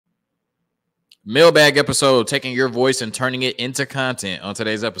Mailbag episode, taking your voice and turning it into content on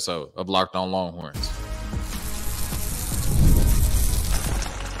today's episode of Locked On Longhorns.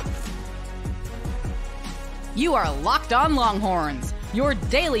 You are Locked On Longhorns, your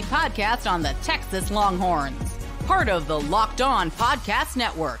daily podcast on the Texas Longhorns. Part of the Locked On Podcast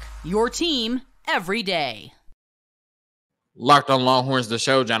Network, your team every day. Locked On Longhorns, the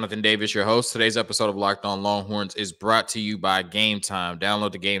show. Jonathan Davis, your host. Today's episode of Locked On Longhorns is brought to you by Gametime.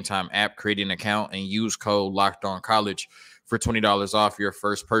 Download the Gametime app, create an account, and use code LOCKEDONCollege for $20 off your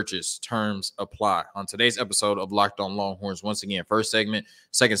first purchase. Terms apply. On today's episode of Locked On Longhorns, once again, first segment,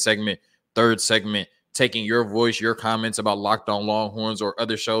 second segment, third segment, taking your voice, your comments about Locked On Longhorns or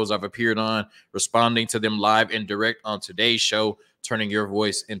other shows I've appeared on, responding to them live and direct on today's show, turning your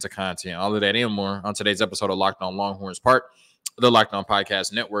voice into content. All of that and more on today's episode of Locked On Longhorns, part of the Locked On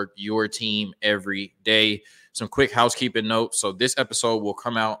Podcast Network, your team every day. Some quick housekeeping notes. So this episode will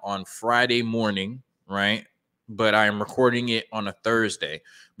come out on Friday morning, right? But I am recording it on a Thursday.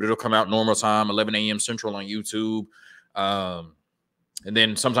 But it'll come out normal time, 11 a.m. Central on YouTube. And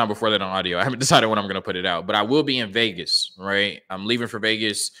then sometime before that on audio. I haven't decided when I'm going to put it out. But I will be in Vegas, right? I'm leaving for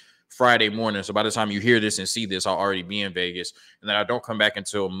Vegas Friday morning. So by the time you hear this and see this, I'll already be in Vegas. And then I don't come back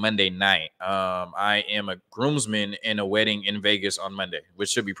until Monday night. I am a groomsman in a wedding in Vegas on Monday, which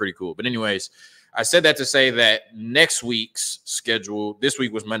should be pretty cool. But anyways, I said that to say that next week's schedule, this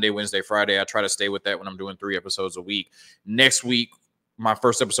week was Monday, Wednesday, Friday. I try to stay with that when I'm doing 3 episodes a week. Next week, my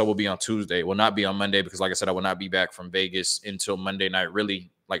first episode will be on Tuesday. It will not be on Monday because, like I said, I will not be back from Vegas until Monday night,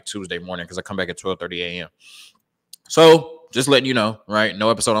 really like Tuesday morning, because I come back at 12:30 a.m. So just letting you know, right? No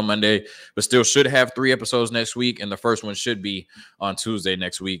episode on Monday, but still should have 3 episodes next week. And the first one should be on Tuesday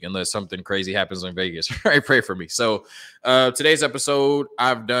next week, unless something crazy happens in Vegas. Right? Pray for me. So today's episode,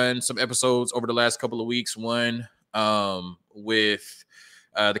 I've done some episodes over the last couple of weeks. One with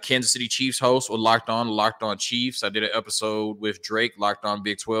the Kansas City Chiefs host with Locked On Chiefs. I did an episode with Drake, Locked On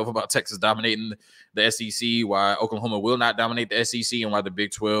Big 12, about Texas dominating the SEC, why Oklahoma will not dominate the SEC, and why the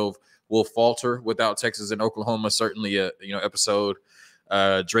Big 12 will falter without Texas and Oklahoma. Certainly a episode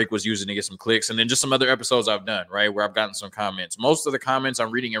Drake was using to get some clicks. And then just some other episodes I've done, right, where I've gotten some comments. Most of the comments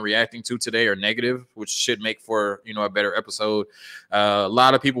I'm reading and reacting to today are negative, which should make for, a better episode. A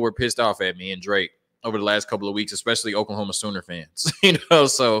lot of people were pissed off at me and Drake over the last couple of weeks, especially Oklahoma Sooner fans,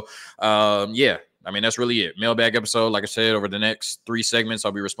 So, yeah, I mean, that's really it. Mailbag episode, like I said, over the next 3 segments,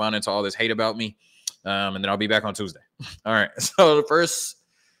 I'll be responding to all this hate about me, and then I'll be back on Tuesday. All right, so the first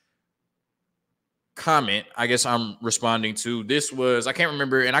comment I guess I'm responding to, this was, I can't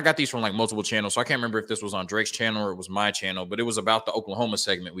remember, and I got these from like multiple channels, so I can't remember if this was on Drake's channel or it was my channel, but it was about the Oklahoma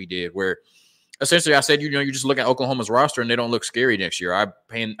segment we did, where essentially I said, you just look at Oklahoma's roster and they don't look scary next year. I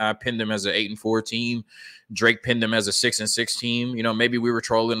pinned them as an 8-4 team. Drake pinned them as a 6-6 team. Maybe we were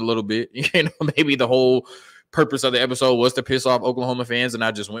trolling a little bit. Maybe the whole purpose of the episode was to piss off Oklahoma fans, and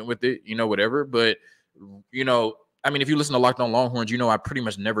I just went with it. Whatever. But I mean, if you listen to Locked On Longhorns, I pretty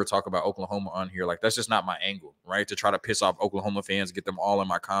much never talk about Oklahoma on here. Like, that's just not my angle, right? To try to piss off Oklahoma fans, get them all in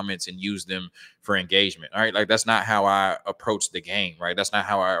my comments and use them for engagement, all right? Like, that's not how I approach the game, right? That's not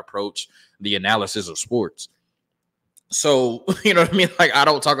how I approach the analysis of sports. So, you know what I mean? Like, I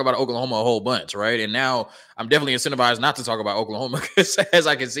don't talk about Oklahoma a whole bunch, right? And now I'm definitely incentivized not to talk about Oklahoma because, as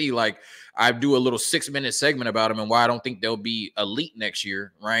I can see, like, I do a little 6-minute segment about them and why I don't think they'll be elite next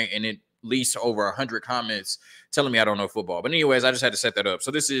year, right? And it leads to over 100 comments telling me I don't know football. But anyways, I just had to set that up.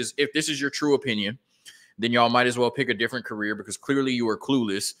 So if this is your true opinion, then y'all might as well pick a different career, because clearly you are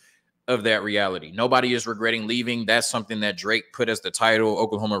clueless of that reality. Nobody is regretting leaving. That's something that Drake put as the title.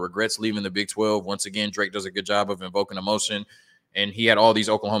 Oklahoma regrets leaving the Big 12. Once again, Drake does a good job of invoking emotion, and he had all these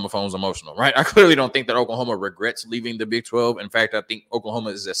Oklahoma phones emotional, right? I clearly don't think that Oklahoma regrets leaving the Big 12. In fact, I think Oklahoma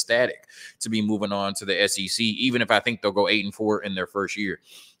is ecstatic to be moving on to the SEC, even if I think they'll go 8-4 in their first year.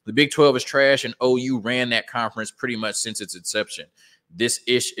 The Big 12 is trash, and OU ran that conference pretty much since its inception. This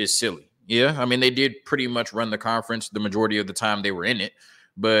ish is silly. Yeah, I mean, they did pretty much run the conference the majority of the time they were in it.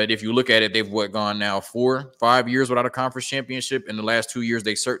 But if you look at it, they've gone now 4-5 years without a conference championship. In the last 2 years,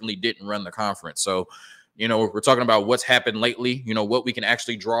 they certainly didn't run the conference. So, we're talking about what's happened lately, what we can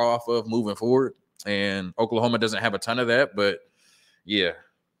actually draw off of moving forward. And Oklahoma doesn't have a ton of that. But, yeah,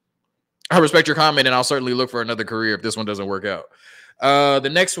 I respect your comment, and I'll certainly look for another career if this one doesn't work out. The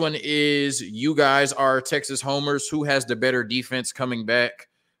next one is, you guys are Texas homers. Who has the better defense coming back?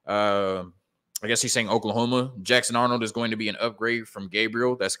 I guess he's saying Oklahoma. Jackson Arnold is going to be an upgrade from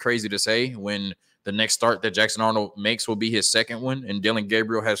Gabriel. That's crazy to say when the next start that Jackson Arnold makes will be his second one, and Dillon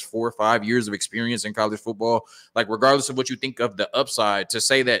Gabriel has 4 or 5 years of experience in college football. Like, regardless of what you think of the upside, to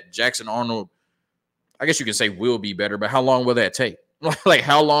say that Jackson Arnold, I guess you can say will be better, but how long will that take? Like,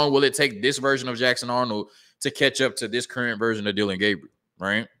 how long will it take this version of Jackson Arnold to catch up to this current version of Dylan Gabriel,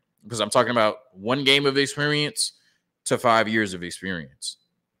 right? Because I'm talking about 1 game of experience to 5 years of experience.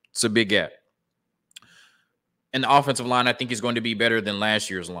 It's a big gap. And the offensive line, I think, is going to be better than last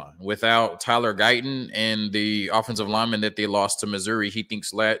year's line. Without Tyler Guyton and the offensive lineman that they lost to Missouri, he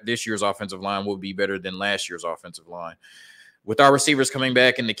thinks this year's offensive line will be better than last year's offensive line. With our receivers coming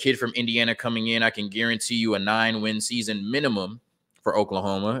back and the kid from Indiana coming in, I can guarantee you a 9-win season minimum for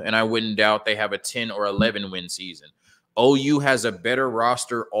Oklahoma, and I wouldn't doubt they have a 10 or 11-win season. OU has a better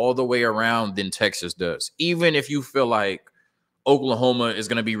roster all the way around than Texas does, even if you feel like Oklahoma is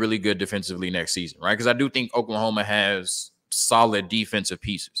going to be really good defensively next season, right? Because I do think Oklahoma has solid defensive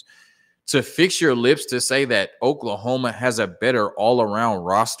pieces. To fix your lips to say that Oklahoma has a better all-around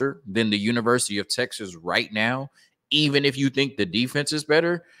roster than the University of Texas right now, even if you think the defense is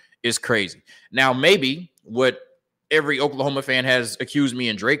better, is crazy. Now, maybe what every Oklahoma fan has accused me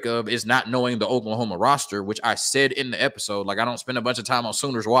and Drake of is not knowing the Oklahoma roster, which I said in the episode. Like, I don't spend a bunch of time on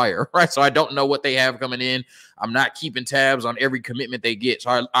Sooners Wire, right? So I don't know what they have coming in. I'm not keeping tabs on every commitment they get.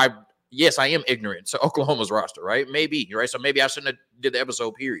 So yes, I am ignorant to Oklahoma's roster, right? Maybe, right? So maybe I shouldn't have did the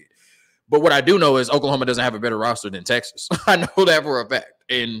episode, period. But what I do know is Oklahoma doesn't have a better roster than Texas. I know that for a fact.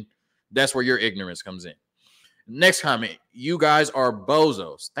 And that's where your ignorance comes in. Next comment, you guys are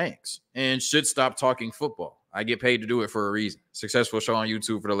bozos. Thanks. And should stop talking football. I get paid to do it for a reason. Successful show on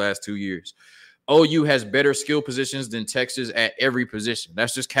YouTube for the last 2 years. OU has better skill positions than Texas at every position.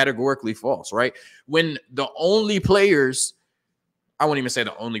 That's just categorically false, right? When the only players, I won't even say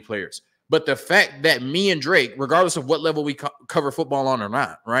the only players, but the fact that me and Drake, regardless of what level we cover football on or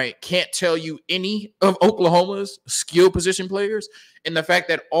not, right, can't tell you any of Oklahoma's skill position players, and the fact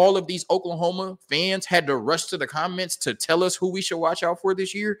that all of these Oklahoma fans had to rush to the comments to tell us who we should watch out for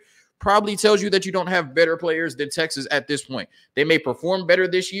this year, probably tells you that you don't have better players than Texas at this point. They may perform better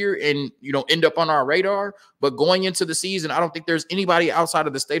this year and, end up on our radar, but going into the season, I don't think there's anybody outside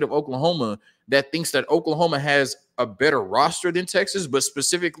of the state of Oklahoma that thinks that Oklahoma has a better roster than Texas, but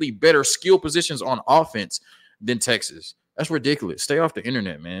specifically better skill positions on offense than Texas. That's ridiculous. Stay off the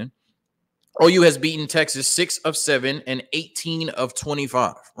internet, man. OU has beaten Texas 6 of 7 and 18 of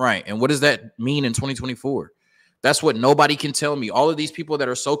 25. Right. And what does that mean in 2024? That's what nobody can tell me. All of these people that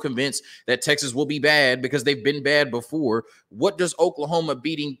are so convinced that Texas will be bad because they've been bad before. What does Oklahoma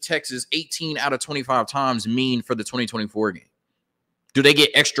beating Texas 18 out of 25 times mean for the 2024 game? Do they get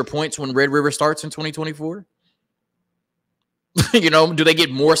extra points when Red River starts in 2024? Do they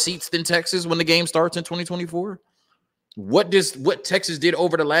get more seats than Texas when the game starts in 2024? What Texas did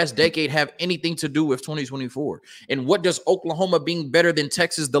over the last decade have anything to do with 2024? And what does Oklahoma being better than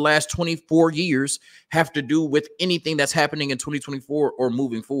Texas the last 24 years have to do with anything that's happening in 2024 or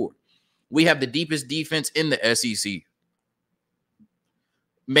moving forward? We have the deepest defense in the SEC.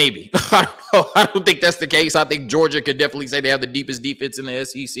 Maybe. I don't know. I don't think that's the case. I think Georgia could definitely say they have the deepest defense in the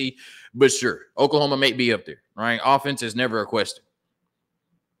SEC. But sure, Oklahoma may be up there, right? Offense is never a question.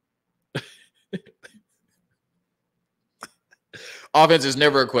 Offense is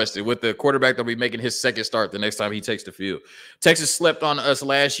never a question with the quarterback that'll be making his second start the next time he takes the field. Texas slept on us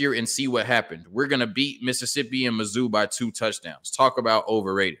last year and see what happened. We're going to beat Mississippi and Mizzou by 2 touchdowns. Talk about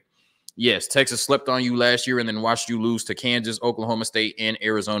overrated. Yes, Texas slept on you last year and then watched you lose to Kansas, Oklahoma State, and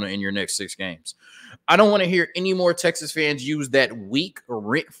Arizona in your next 6 games. I don't want to hear any more Texas fans use that weak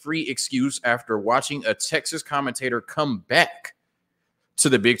rent-free excuse after watching a Texas commentator come back to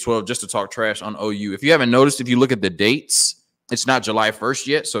the Big 12 just to talk trash on OU. If you haven't noticed, if you look at the dates, it's not July 1st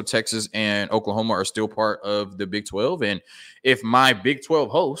yet, so Texas and Oklahoma are still part of the Big 12. And if my Big 12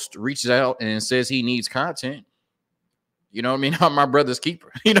 host reaches out and says he needs content, you know what I mean? I'm my brother's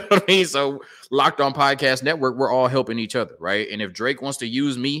keeper. You know what I mean? So Locked On Podcast Network, we're all helping each other, right? And if Drake wants to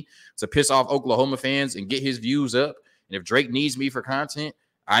use me to piss off Oklahoma fans and get his views up, and if Drake needs me for content,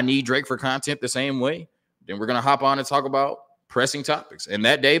 I need Drake for content the same way, then we're going to hop on and talk about pressing topics. And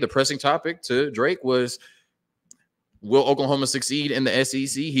that day, the pressing topic to Drake was, will Oklahoma succeed in the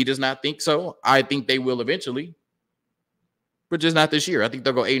SEC? He does not think so. I think they will eventually, but just not this year. I think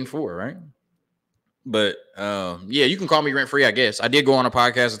they'll go 8-4, right? But yeah, you can call me rent-free, I guess. I did go on a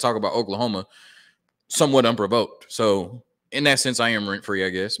podcast to talk about Oklahoma somewhat unprovoked. So in that sense, I am rent-free, I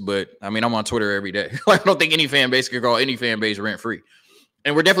guess. But I mean, I'm on Twitter every day. I don't think any fan base can call any fan base rent-free.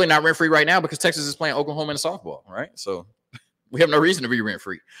 And we're definitely not rent-free right now because Texas is playing Oklahoma in softball, right? So we have no reason to be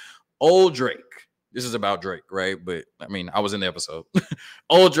rent-free. Old Drake. This is about Drake, right? But, I mean, I was in the episode.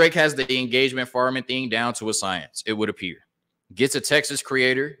 Old Drake has the engagement farming thing down to a science, it would appear. Gets a Texas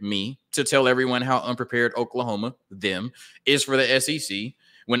creator, me, to tell everyone how unprepared Oklahoma, them, is for the SEC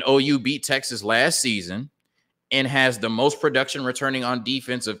when OU beat Texas last season and has the most production returning on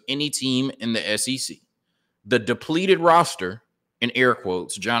defense of any team in the SEC. The depleted roster, in air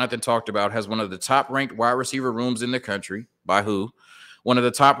quotes, Jonathan talked about, has one of the top-ranked wide receiver rooms in the country. By who? One of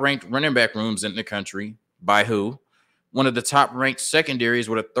the top-ranked running back rooms in the country. By who? One of the top-ranked secondaries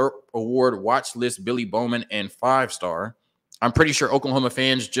with a third award watch list, Billy Bowman, and 5-star. I'm pretty sure Oklahoma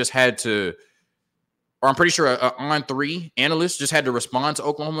fans just had to, or I'm pretty sure an On3 analyst just had to respond to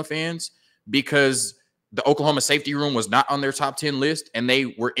Oklahoma fans because the Oklahoma safety room was not on their top 10 list, and they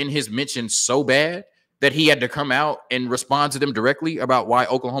were in his mention so bad that he had to come out and respond to them directly about why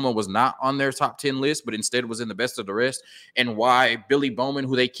Oklahoma was not on their top 10 list, but instead was in the best of the rest, and why Billy Bowman,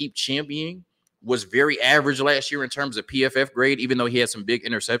 who they keep championing, was very average last year in terms of PFF grade, even though he had some big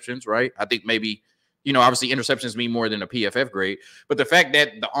interceptions, right? I think maybe, obviously interceptions mean more than a PFF grade, but the fact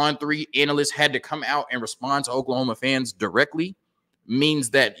that the On3 analysts had to come out and respond to Oklahoma fans directly means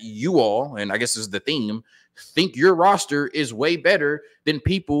that you all, and I guess this is the theme, think your roster is way better than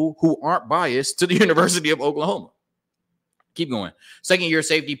people who aren't biased to the University of Oklahoma. Keep going. Second-year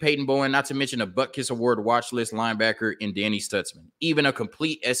safety Peyton Bowen, not to mention a Butkus Award watch list linebacker in Danny Stutzman. Even a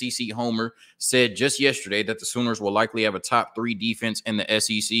complete SEC homer said just yesterday that the Sooners will likely have a top 3 defense in the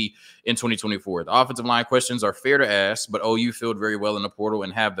SEC in 2024. The offensive line questions are fair to ask, but OU filled very well in the portal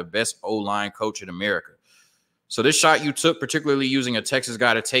and have the best O-line coach in America. So this shot you took, particularly using a Texas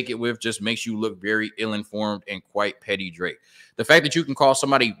guy to take it with, just makes you look very ill-informed and quite petty, Drake. The fact that you can call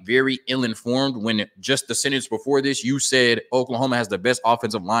somebody very ill-informed when just the sentence before this, you said Oklahoma has the best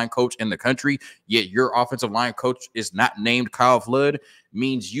offensive line coach in the country, yet your offensive line coach is not named Kyle Flood,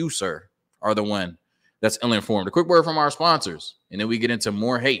 means you, sir, are the one that's ill-informed. A quick word from our sponsors, and then we get into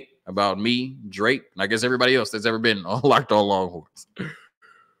more hate about me, Drake, and I guess everybody else that's ever been on Locked On Longhorns.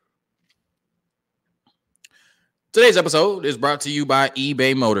 Today's episode is brought to you by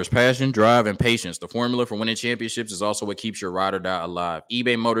eBay Motors. Passion, drive, and patience. The formula for winning championships is also what keeps your ride or die alive.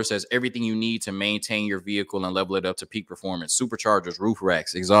 eBay Motors has everything you need to maintain your vehicle and level it up to peak performance. Superchargers, roof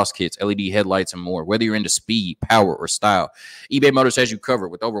racks, exhaust kits, LED headlights, and more. Whether you're into speed, power, or style, eBay Motors has you covered.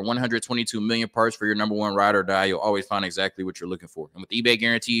 With over 122 million parts for your number one ride or die, you'll always find exactly what you're looking for. And with eBay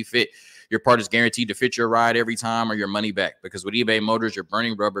Guaranteed Fit, your part is guaranteed to fit your ride every time or your money back. Because with eBay Motors, you're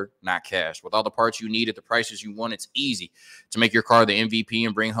burning rubber, not cash. With all the parts you need at the prices you want, it's easy to make your car the MVP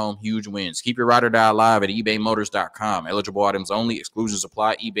and bring home huge wins. Keep your ride or die alive at ebaymotors.com. Eligible items only. Exclusions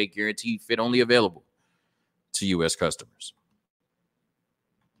apply. eBay Guaranteed Fit only available to U.S. customers.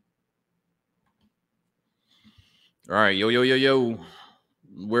 All right, yo.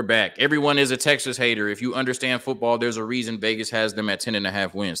 We're back. Everyone is a Texas hater. If you understand football, there's a reason Vegas has them at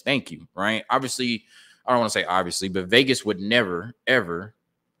 10.5 wins. Thank you, right? Obviously, I don't want to say obviously, but Vegas would never, ever,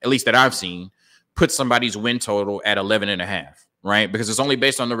 at least that I've seen, put somebody's win total at 11.5, right? Because it's only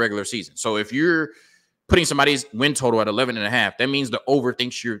based on the regular season. So if you're putting somebody's win total at 11.5, that means the over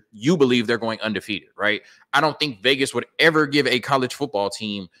thinks you believe they're going undefeated, right? I don't think Vegas would ever give a college football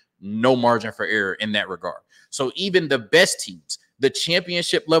team no margin for error in that regard. So even the best teams, the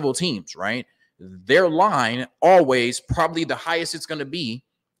championship level teams, right? Their line always, probably the highest it's going to be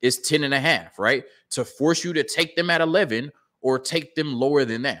is 10.5, right? To force you to take them at 11 or take them lower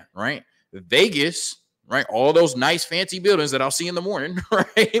than that, right? Vegas, right? All those nice fancy buildings that I'll see in the morning,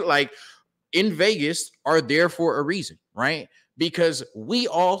 right? Like in Vegas are there for a reason, right? Because we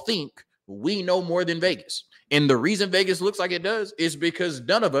all think we know more than Vegas. And the reason Vegas looks like it does is because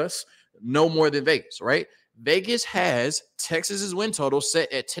none of us know more than Vegas, right? Vegas has Texas's win total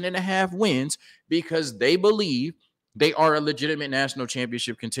set at 10.5 wins because they believe they are a legitimate national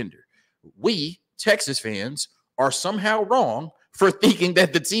championship contender. We, Texas fans, are somehow wrong for thinking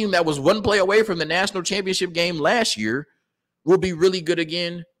that the team that was one play away from the national championship game last year will be really good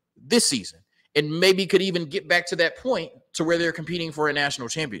again this season and maybe could even get back to that point to where they're competing for a national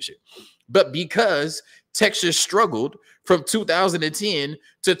championship. But because Texas struggled from 2010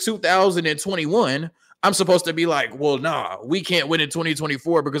 to 2021, I'm supposed to be like, well, nah, we can't win in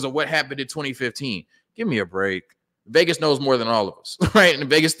 2024 because of what happened in 2015. Give me a break. Vegas knows more than all of us, right? And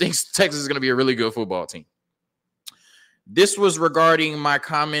Vegas thinks Texas is going to be a really good football team. This was regarding my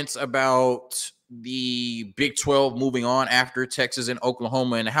comments about the Big 12 moving on after Texas and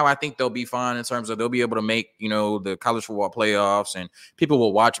Oklahoma and how I think they'll be fine in terms of they'll be able to make, the college football playoffs and people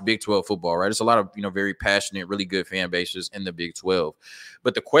will watch Big 12 football, right? It's a lot of, very passionate, really good fan bases in the Big 12.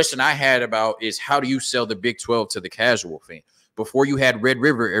 But the question I had about is how do you sell the Big 12 to the casual fan? Before you had Red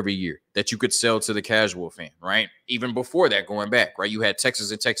River every year that you could sell to the casual fan, right? Even before that, going back, right? You had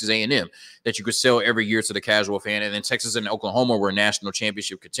Texas and Texas A&M that you could sell every year to the casual fan. And then Texas and Oklahoma were national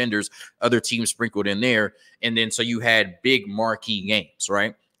championship contenders, other teams sprinkled in there. And then so you had big marquee games,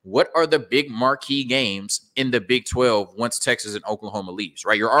 right? what are the big marquee games in the Big 12 once Texas and Oklahoma leaves,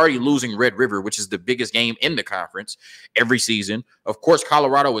 right? You're already losing Red River, which is the biggest game in the conference every season. Of course,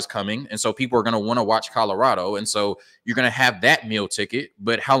 Colorado is coming, and so people are going to want to watch Colorado, and so you're going to have that meal ticket.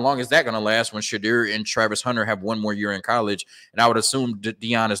 But how long is that going to last when Shadir and Travis Hunter have one more year in college? And I would assume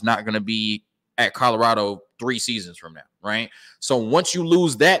Deion is not going to be at Colorado 3 seasons from now, right? So once you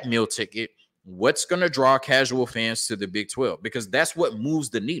lose that meal ticket, what's going to draw casual fans to the Big 12? Because that's what moves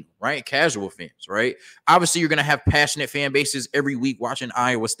the needle, right? Casual fans, right? Obviously, you're going to have passionate fan bases every week watching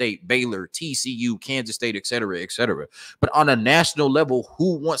Iowa State, Baylor, TCU, Kansas State, et cetera, et cetera. But on a national level,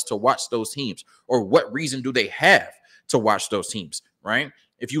 who wants to watch those teams? Or what reason do they have to watch those teams, right?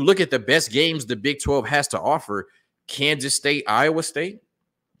 If you look at the best games the Big 12 has to offer, Kansas State, Iowa State,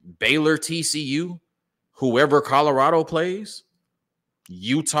 Baylor, TCU, whoever Colorado plays,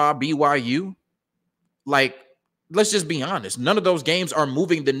 Utah, BYU, like, let's just be honest. None of those games are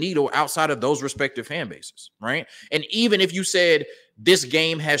moving the needle outside of those respective fan bases, right? And even if you said this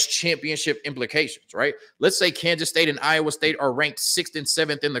game has championship implications, right? Let's say Kansas State and Iowa State are ranked 6th and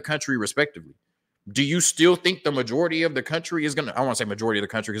 7th in the country, respectively. Do you still think the majority of the country is going to, I want to say majority of the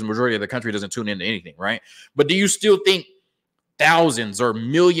country because the majority of the country doesn't tune into anything, right? But do you still think thousands or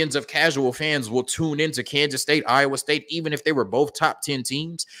millions of casual fans will tune into Kansas State, Iowa State, even if they were both top 10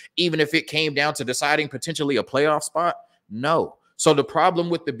 teams, even if it came down to deciding potentially a playoff spot? No. So the problem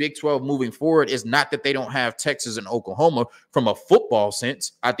with the Big 12 moving forward is not that they don't have Texas and Oklahoma. From a football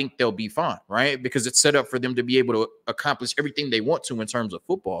sense, I think they'll be fine, right? Because it's set up for them to be able to accomplish everything they want to in terms of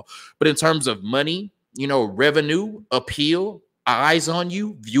football. But in terms of money, you know, revenue, appeal, eyes on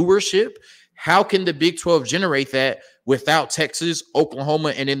you, viewership, how can the Big 12 generate that without Texas, Oklahoma,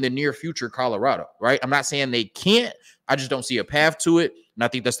 and in the near future, Colorado, right? I'm not saying they can't. I just don't see a path to it. And I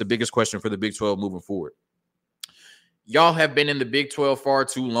think that's the biggest question for the Big 12 moving forward. Y'all have been in the Big 12 far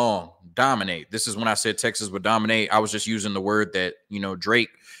too long. Dominate. This is when I said Texas would dominate. I was just using the word that, you know, Drake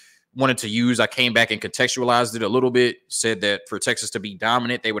wanted to use. I came back and contextualized it a little bit, said that for Texas to be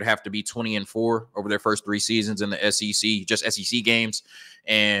dominant, they would have to be 20-4 over their first 3 seasons in the SEC, just SEC games,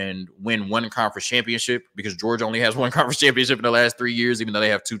 and win 1 conference championship, because Georgia only has 1 conference championship in the last 3 years, even though they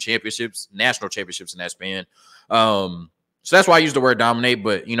have 2 championships, national championships in that span. So that's why I used the word dominate.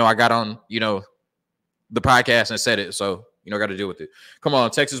 But, you know, I got on, you know, the podcast and said it. So, you know, got to deal with it. Come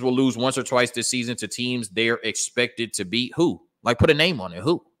on. Texas will lose once or twice this season to teams they're expected to beat. Who? Like, put a name on it.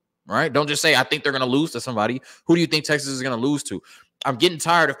 Who? Right? Don't just say, I think they're going to lose to somebody. Who do you think Texas is going to lose to? I'm getting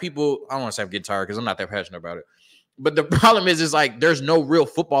tired of people. I don't want to say I'm getting tired because I'm not that passionate about it. But the problem is like, there's no real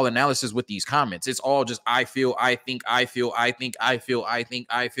football analysis with these comments. It's all just, I feel, I think, I feel, I think, I feel, I think,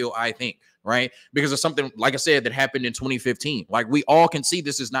 I feel, I think, right? Because of something, like I said, that happened in 2015. Like, we all can see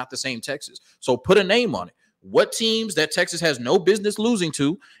this is not the same Texas. So put a name on it. What teams that Texas has no business losing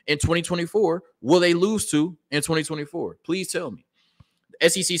to in 2024 will they lose to in 2024? Please tell me. The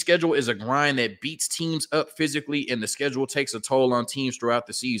SEC schedule is a grind that beats teams up physically, and the schedule takes a toll on teams throughout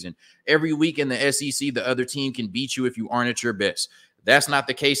the season. Every week in the SEC, the other team can beat you if you aren't at your best. That's not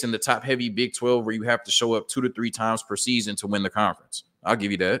the case in the top-heavy Big 12, where you have to show up 2 to 3 times per season to win the conference. I'll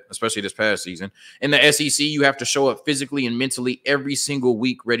give you that, especially this past season. In the SEC, you have to show up physically and mentally every single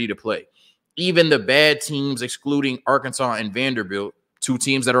week ready to play. Even the bad teams, excluding Arkansas and Vanderbilt, 2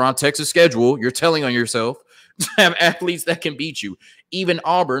 teams that are on Texas' schedule, you're telling on yourself, have athletes that can beat you. Even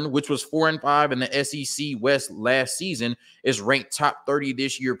Auburn, which was 4-5 in the SEC West last season, is ranked top 30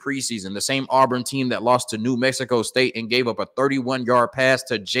 this year preseason. The same Auburn team that lost to New Mexico State and gave up a 31-yard pass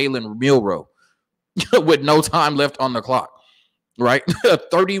to Jalen Milroe with no time left on the clock. Right? A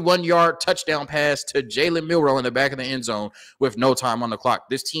 31-yard touchdown pass to Jalen Milroe in the back of the end zone with no time on the clock.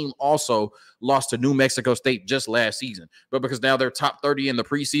 This team also lost to New Mexico State just last season. But because now they're top 30 in the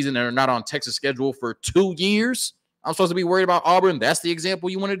preseason and are not on Texas schedule for 2 years, I'm supposed to be worried about Auburn. That's the example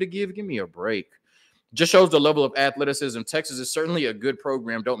you wanted to give? Give me a break. Just shows the level of athleticism. Texas is certainly a good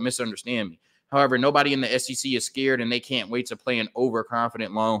program. Don't misunderstand me. However, nobody in the SEC is scared, and they can't wait to play an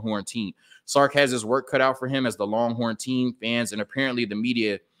overconfident Longhorn team. Sark has his work cut out for him, as the Longhorn team, fans, and apparently the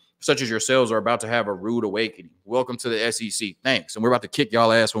media, such as yourselves, are about to have a rude awakening. Welcome to the SEC. Thanks. And we're about to kick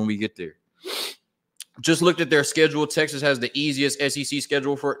y'all ass when we get there. Just looked at their schedule. Texas has the easiest SEC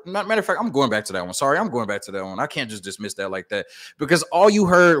schedule for – matter of fact, I'm going back to that one. Sorry, I'm going back to that one. I can't just dismiss that like that, because all you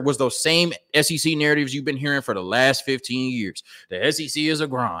heard was those same SEC narratives you've been hearing for the last 15 years. The SEC is a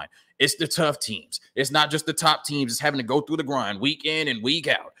grind. It's the tough teams. It's not just the top teams. It's having to go through the grind week in and week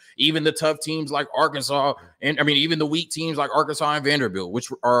out. Even the tough teams like Arkansas, and I mean, even the weak teams like Arkansas and Vanderbilt, which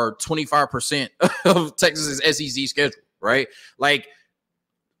are 25% of Texas's SEC schedule, right? Like,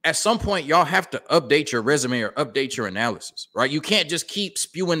 at some point, y'all have to update your resume or update your analysis, right? You can't just keep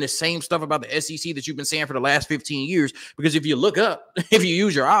spewing the same stuff about the SEC that you've been saying for the last 15 years, because if you look up, if you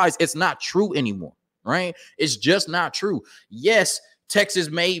use your eyes, it's not true anymore, right? It's just not true. Yes,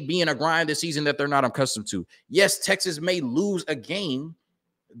 Texas may be in a grind this season that they're not accustomed to. Yes, Texas may lose a game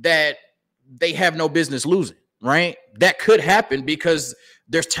that they have no business losing, right? That could happen because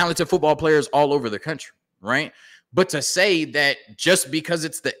there's talented football players all over the country, right? But to say that just because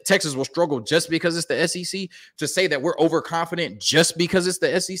it's the Texas will struggle just because it's the SEC, to say that we're overconfident just because it's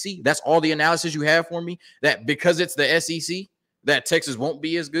the SEC, that's all the analysis you have for me, that because it's the SEC, that Texas won't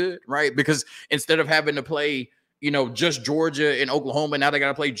be as good, right? Because instead of having to play, just Georgia and Oklahoma, now they got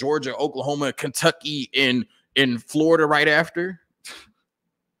to play Georgia, Oklahoma, Kentucky, in Florida right after.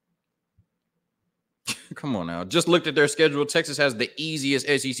 Come on now. Just looked at their schedule. Texas has the easiest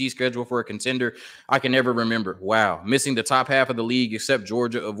SEC schedule for a contender I can ever remember. Wow. Missing the top half of the league except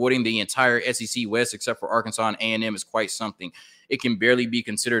Georgia, avoiding the entire SEC West except for Arkansas and A&M is quite something. It can barely be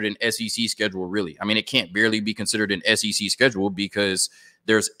considered an SEC schedule, really. I mean, it can't barely be considered an SEC schedule because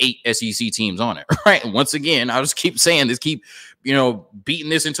there's 8 SEC teams on it, right? And once again, I'll just keep saying this, keep, beating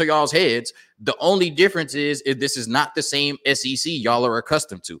this into y'all's heads. The only difference is this is not the same SEC y'all are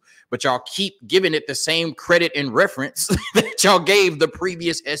accustomed to, but y'all keep giving it the same credit and reference that y'all gave the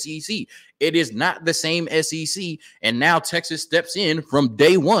previous SEC. It is not the same SEC, and now Texas steps in from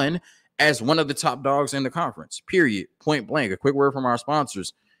day one as one of the top dogs in the conference, period, point blank. A quick word from our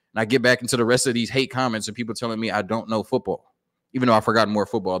sponsors, and I get back into the rest of these hate comments and people telling me I don't know football, even though I've forgotten more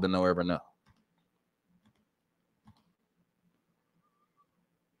football than they'll ever know.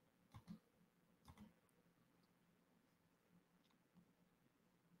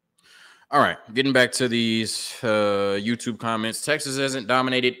 All right, getting back to these YouTube comments. Texas hasn't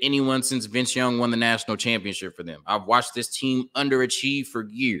dominated anyone since Vince Young won the national championship for them. I've watched this team underachieve for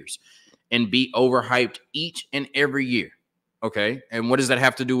years and be overhyped each and every year. Okay, and what does that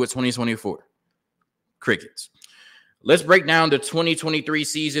have to do with 2024? Crickets. Let's break down the 2023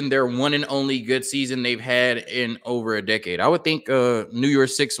 season, their one and only good season they've had in over a decade. I would think New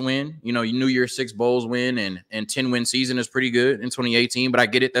Year's 6 win, New Year's 6 bowls win and 10-win season is pretty good in 2018. But I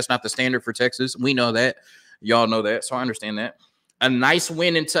get it. That's not the standard for Texas. We know that. Y'all know that. So I understand that. A nice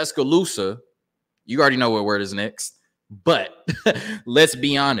win in Tuscaloosa. You already know what word is next. But let's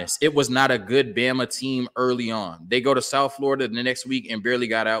be honest, it was not a good Bama team early on. They go to South Florida the next week and barely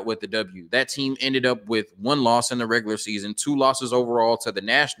got out with the W. That team ended up with 1 loss in the regular season, 2 losses overall to the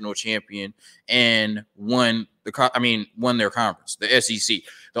national champion, and won their conference, the SEC.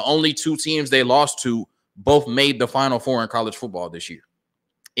 The only 2 teams they lost to both made the Final Four in college football this year,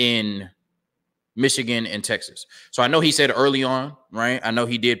 in Michigan and Texas. So I know he said early on, right? I know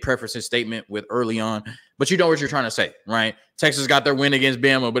he did preface his statement with early on, but you know what you're trying to say, right? Texas got their win against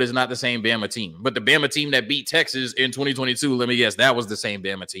Bama, but it's not the same Bama team. But the Bama team that beat Texas in 2022, let me guess, that was the same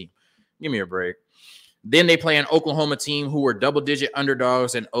Bama team. Give me a break. Then they play an Oklahoma team who were double-digit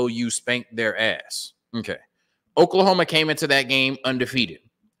underdogs, and OU spanked their ass. Okay. Oklahoma came into that game undefeated.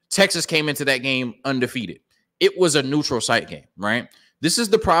 Texas came into that game undefeated. It was a neutral site game, right? This is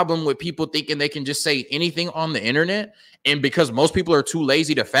the problem with people thinking they can just say anything on the internet, and because most people are too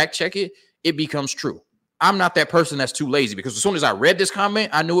lazy to fact check it, it becomes true. I'm not that person that's too lazy, because as soon as I read this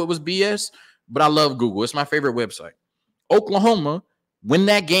comment, I knew it was BS, but I love Google. It's my favorite website. Oklahoma, when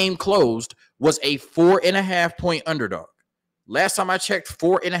that game closed, was a 4.5-point underdog. Last time I checked,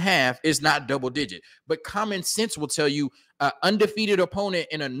 4.5 is not double digit, but common sense will tell you an undefeated opponent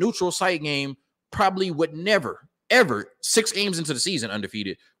in a neutral site game probably would never, ever, 6 games into the season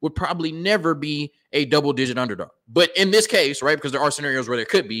undefeated, would probably never be a double-digit underdog. But in this case, right, because there are scenarios where there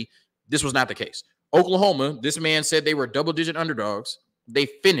could be, this was not the case. Oklahoma, this man said they were double-digit underdogs. They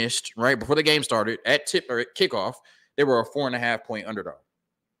finished, right, before the game started, at kickoff, they were a 4.5-point underdog.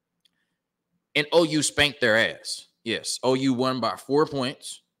 And OU spanked their ass. Yes, OU won by 4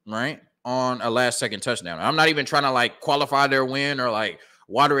 points, right, on a last-second touchdown. I'm not even trying to, qualify their win or,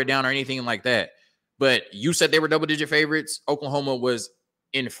 water it down or anything like that. But you said they were double-digit favorites. Oklahoma was,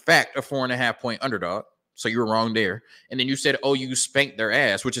 in fact, a 4.5-point underdog. So you were wrong there. And then you said OU spanked their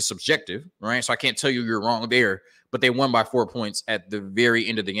ass, which is subjective, right? So I can't tell you you're wrong there. But they won by 4 points at the very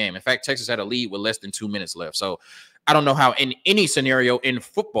end of the game. In fact, Texas had a lead with less than 2 minutes left. So I don't know how in any scenario in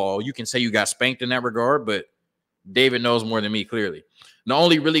football you can say you got spanked in that regard, but David knows more than me, clearly. The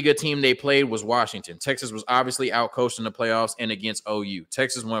only really good team they played was Washington. Texas was obviously outcoached in the playoffs and against OU.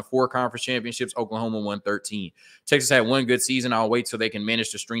 Texas won 4 conference championships. Oklahoma won 13. Texas had 1 good season. I'll wait till they can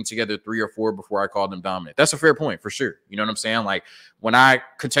manage to string together 3 or 4 before I call them dominant. That's a fair point for sure. You know what I'm saying? When I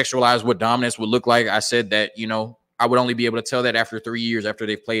contextualize what dominance would look like, I said that, I would only be able to tell that after 3 years after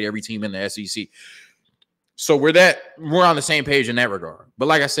they've played every team in the SEC. So we're on the same page in that regard. But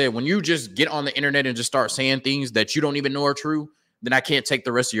like I said, when you just get on the internet and just start saying things that you don't even know are true, then I can't take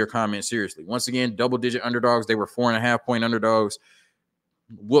the rest of your comments seriously. Once again, double-digit underdogs. They were 4.5-point underdogs.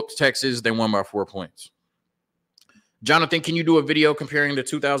 Whooped Texas. They won by 4 points. Jonathan, can you do a video comparing the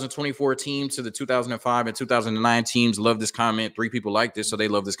 2024 team to the 2005 and 2009 teams? Love this comment. 3 people like this, so they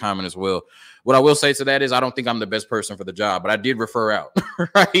love this comment as well. What I will say to that is I don't think I'm the best person for the job, but I did refer out.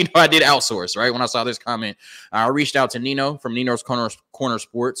 Right? I did outsource, right? When I saw this comment, I reached out to Nino from Nino's Corner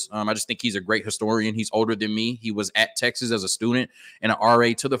Sports. I just think he's a great historian. He's older than me. He was at Texas as a student and an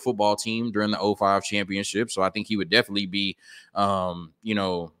RA to the football team during the 2005 championship, so I think he would definitely be, probably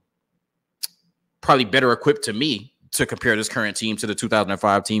better equipped to me to compare this current team to the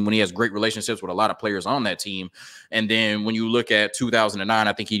 2005 team when he has great relationships with a lot of players on that team. And then when you look at 2009,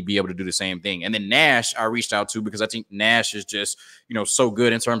 I think he'd be able to do the same thing. And then Nash, I reached out to because I think Nash is just, so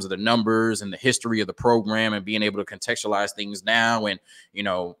good in terms of the numbers and the history of the program and being able to contextualize things now and,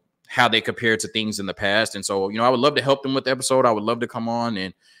 how they compare to things in the past. And so, I would love to help them with the episode. I would love to come on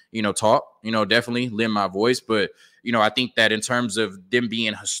and, talk, definitely lend my voice. But, I think that in terms of them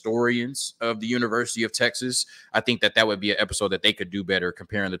being historians of the University of Texas, I think that would be an episode that they could do better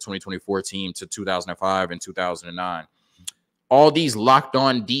comparing the 2024 team to 2005 and 2009. All these locked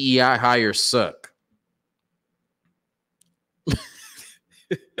on DEI hires suck.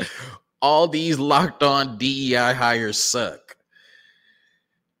 All these locked on DEI hires suck.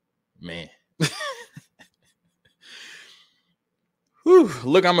 Man. Whew.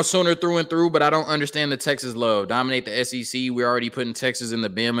 Look, I'm a Sooner through and through, but I don't understand the Texas love. Dominate the SEC. We're already putting Texas in the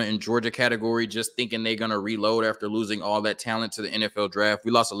Bama and Georgia category, just thinking they're going to reload after losing all that talent to the NFL draft.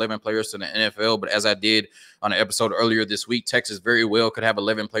 We lost 11 players to the NFL, but as I did on an episode earlier this week, Texas very well could have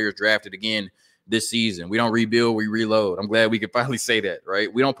 11 players drafted again this season. We don't rebuild, we reload. I'm glad we could finally say that,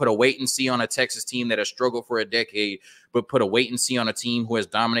 right? We don't put a wait and see on a Texas team that has struggled for a decade, but put a wait and see on a team who has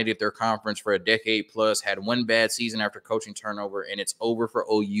dominated their conference for a decade plus, had one bad season after coaching turnover, and it's over for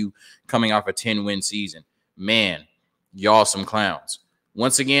OU coming off a 10-win season. Man, y'all some clowns.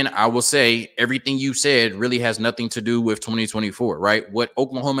 Once again, I will say everything you said really has nothing to do with 2024, right? What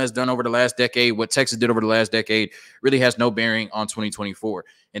Oklahoma has done over the last decade, what Texas did over the last decade really has no bearing on 2024.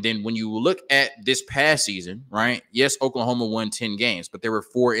 And then when you look at this past season, right? Yes, Oklahoma won 10 games, but they were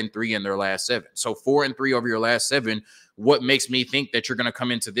 4-3 in their last 7. So 4-3 over your last 7. What makes me think that you're going to come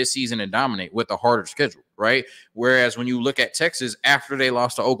into this season and dominate with a harder schedule, right? Whereas when you look at Texas, after they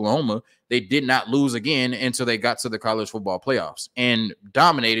lost to Oklahoma, they did not lose again until they got to the college football playoffs and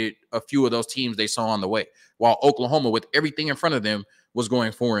dominated a few of those teams they saw on the way, while Oklahoma, with everything in front of them, was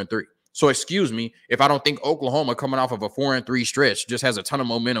going 4-3. So excuse me if I don't think Oklahoma, coming off of a 4-3 stretch, just has a ton of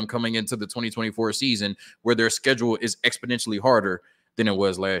momentum coming into the 2024 season where their schedule is exponentially harder than it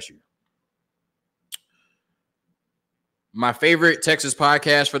was last year. My favorite Texas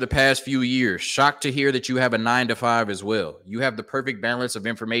podcast for the past few years. Shocked to hear that you have a 9 to 5 as well. You have the perfect balance of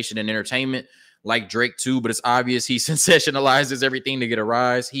information and entertainment, like Drake too, but it's obvious he sensationalizes everything to get a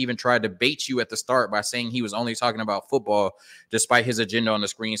rise. He even tried to bait you at the start by saying he was only talking about football, despite his agenda on the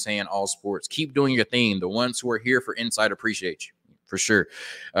screen saying all sports. Keep doing your thing. The ones who are here for insight appreciate you, for sure.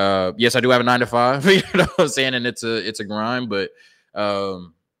 Yes, I do have a 9 to 5. You know what I'm saying? And it's a grind, but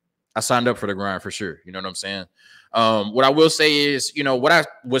I signed up for the grind for sure. You know what I'm saying? What I will say is, what I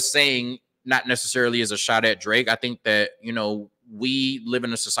was saying, not necessarily as a shot at Drake. I think that, we live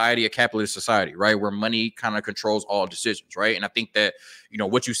in a capitalist society, right? Where money kind of controls all decisions, right? And I think that,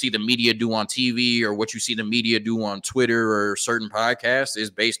 what you see the media do on TV or what you see the media do on Twitter or certain podcasts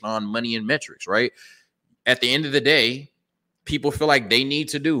is based on money and metrics, right? At the end of the day, people feel like they need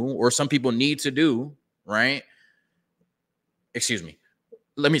to do, or some people need to do, right? Excuse me.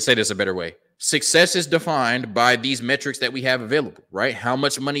 Let me say this a better way. Success is defined by these metrics that we have available, right? How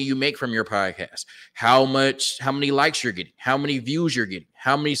much money you make from your podcast, how many likes you're getting, how many views you're getting,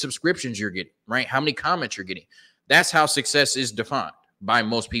 how many subscriptions you're getting, right? How many comments you're getting. That's how success is defined by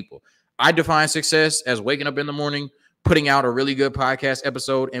most people. I define success as waking up in the morning, putting out a really good podcast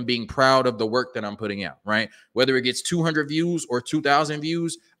episode and being proud of the work that I'm putting out, right? Whether it gets 200 views or 2,000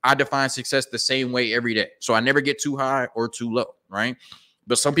 views, I define success the same way every day. So I never get too high or too low, right?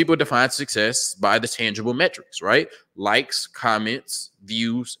 But some people define success by the tangible metrics, right? Likes, comments,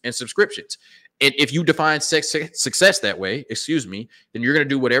 views, and subscriptions. And if you define success that way, then you're going to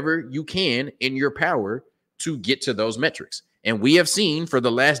do whatever you can in your power to get to those metrics. And we have seen for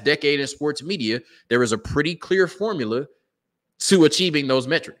the last decade in sports media, there is a pretty clear formula to achieving those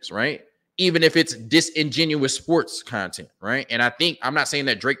metrics, right? even if it's disingenuous sports content, right? And I think, I'm not saying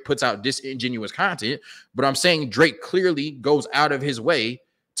that Drake puts out disingenuous content, but I'm saying Drake clearly goes out of his way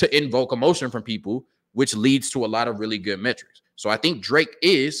to invoke emotion from people, which leads to a lot of really good metrics. So I think Drake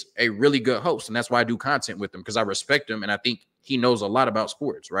is a really good host, and that's why I do content with him, because I respect him and I think he knows a lot about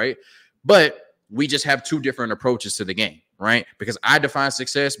sports, right? But we just have two different approaches to the game, right? Because I define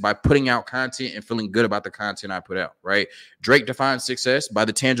success by putting out content and feeling good about the content I put out, right? Drake defines success by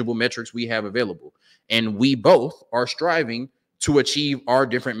the tangible metrics we have available. And we both are striving to achieve our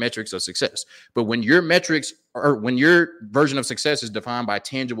different metrics of success. But when your metrics or when your version of success is defined by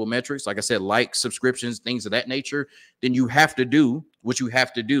tangible metrics, like I said, like subscriptions, things of that nature, then you have to do what you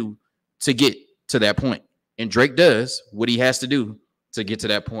have to do to get to that point. And Drake does what he has to do to get to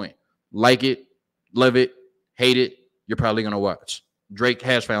that point. Like it, love it, hate it, you're probably going to watch. Drake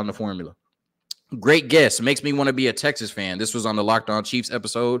has found the formula. Great guest. Makes me want to be a Texas fan. This was on the Locked On Chiefs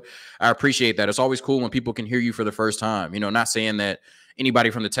episode. I appreciate that. It's always cool when people can hear you for the first time. You know, not saying that anybody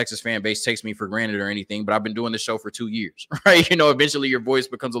from the Texas fan base takes me for granted or anything, but I've been doing this show for 2 years, right? You know, eventually your voice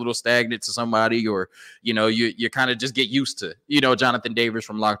becomes a little stagnant to somebody, or, you know, you kind of just get used to, you know, Jonathan Davis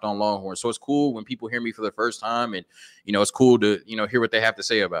from Locked On Longhorns. So it's cool when people hear me for the first time, and, you know, it's cool to, you know, hear what they have to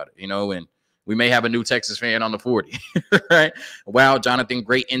say about it, you know, and we may have a new Texas fan on the 40, right? Wow, Jonathan,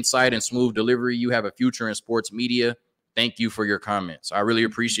 great insight and smooth delivery. You have a future in sports media. Thank you for your comments. I really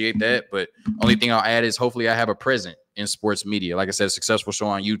appreciate that. But only thing I'll add is hopefully I have a present in sports media. Like I said, successful show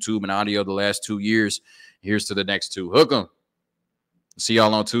on YouTube and audio the last 2 years. Here's to the next two. Hook 'em. See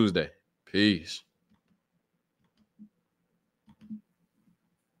y'all on Tuesday. Peace.